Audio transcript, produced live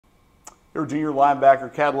Your junior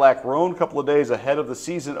linebacker Cadillac Rhone, a couple of days ahead of the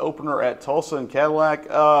season opener at Tulsa and Cadillac.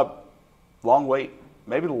 Long wait,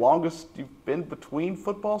 maybe the longest you've been between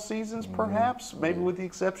football seasons, perhaps, maybe with the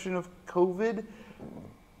exception of COVID.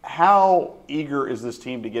 How eager is this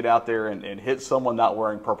team to get out there and hit someone not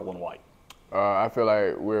wearing purple and white? I feel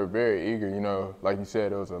like we're very eager. You know, like you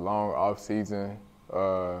said, it was a long off season,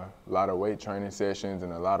 a lot of weight training sessions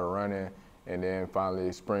and a lot of running, and then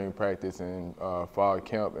finally spring practice and fall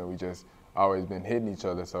camp, and we just always been hitting each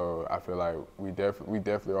other. So I feel like we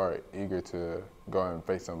definitely are eager to go and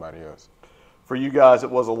face somebody else. For you guys, it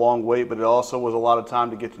was a long wait, but it also was a lot of time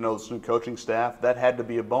to get to know this new coaching staff. That had to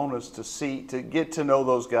be a bonus to get to know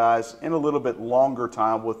those guys in a little bit longer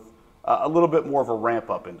time with a little bit more of a ramp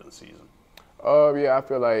up into the season. Yeah, I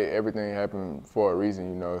feel like everything happened for a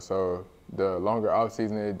reason, you know. So the longer off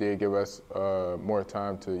season, it did give us more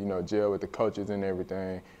time to, you know, gel with the coaches and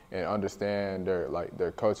everything and understand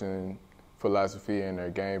their coaching philosophy and their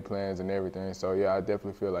game plans and everything. So yeah, I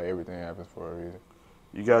definitely feel like everything happens for a reason.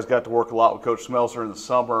 You guys got to work a lot with Coach Smelser in the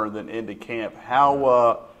summer and then into camp.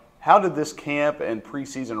 How did this camp and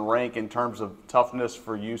preseason rank in terms of toughness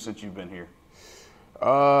for you since you've been here?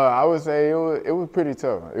 I would say it was pretty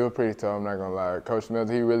tough. It was pretty tough, I'm not gonna lie. Coach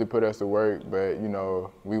Smelser, he really put us to work, but you know,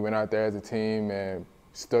 we went out there as a team and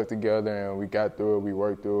stuck together and we got through it, we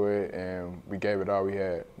worked through it, and we gave it all we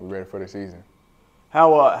had. We're ready for the season.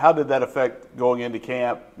 How did that affect going into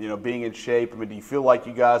camp, you know, being in shape? I mean, do you feel like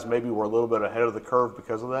you guys maybe were a little bit ahead of the curve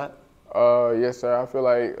because of that? Yes, sir. I feel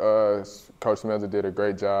like Coach Smelser did a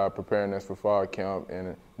great job preparing us for fall camp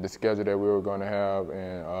and the schedule that we were going to have,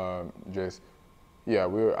 and I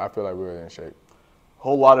feel like we were in shape.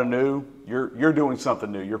 Whole lot of new. You're doing something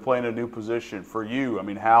new. You're playing a new position. For you, I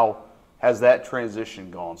mean, how has that transition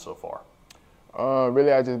gone so far?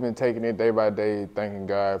 Really, I've just been taking it day by day, thanking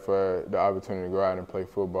God for the opportunity to go out and play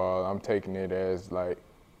football. I'm taking it as like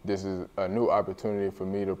this is a new opportunity for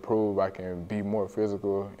me to prove I can be more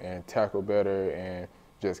physical and tackle better and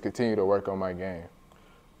just continue to work on my game.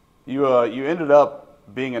 You ended up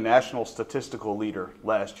being a national statistical leader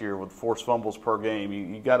last year with forced fumbles per game.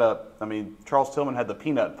 I mean, Charles Tillman had the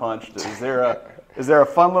peanut punch. Is there a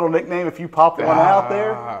fun little nickname if you pop one out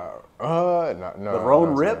there? No, the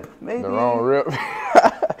Rhone Rip, maybe. The Rhone Rip.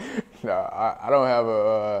 No, I don't have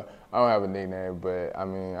a nickname, but I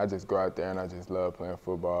mean, I just go out there and I just love playing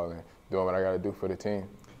football and doing what I got to do for the team.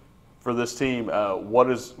 For this team, what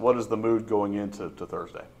is the mood going into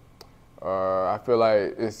Thursday? I feel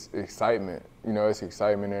like it's excitement. You know, it's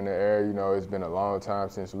excitement in the air. You know, it's been a long time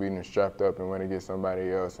since we been strapped up and went against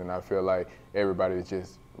somebody else, and I feel like everybody's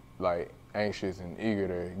just like anxious and eager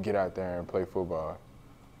to get out there and play football.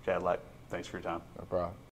 Cadillac, thanks for your time. No problem.